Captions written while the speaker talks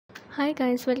Hi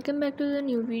guys, welcome back to the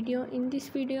new video. In this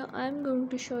video I'm going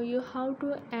to show you how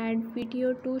to add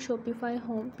video to Shopify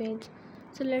homepage.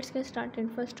 So let's get started.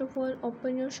 First of all,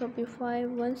 open your Shopify.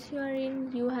 Once you are in,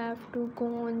 you have to go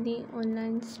on the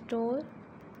online store,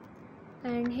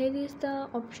 and here is the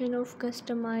option of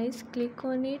customize. Click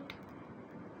on it.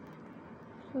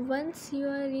 Once you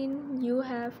are in, you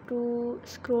have to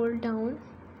scroll down,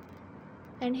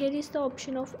 and here is the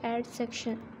option of add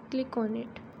section. Click on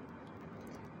it.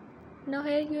 Now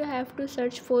here you have to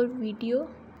search for video.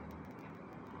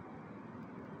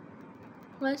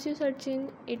 Once you search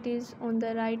in, it is on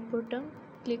the right bottom.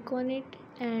 Click on it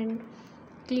and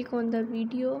click on the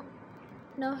video.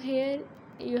 Now here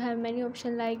you have many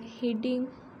options like heading.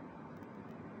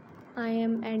 I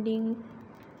am adding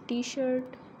t-shirt.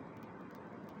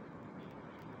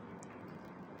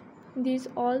 These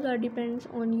all are depends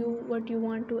on you what you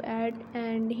want to add,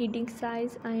 and heading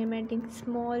size I am adding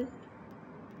small.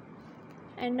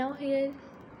 And now here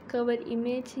cover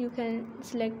image, you can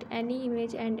select any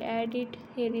image and add it.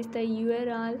 Here is the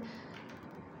URL.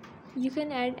 You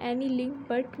can add any link,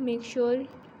 but make sure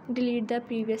delete the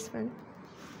previous one.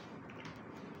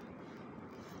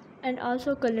 And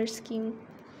also color scheme.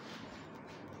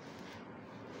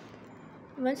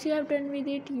 Once you have done with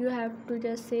it, you have to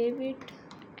just save it.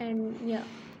 And yeah,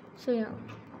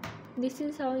 this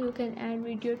is how you can add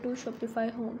video to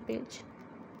Shopify homepage.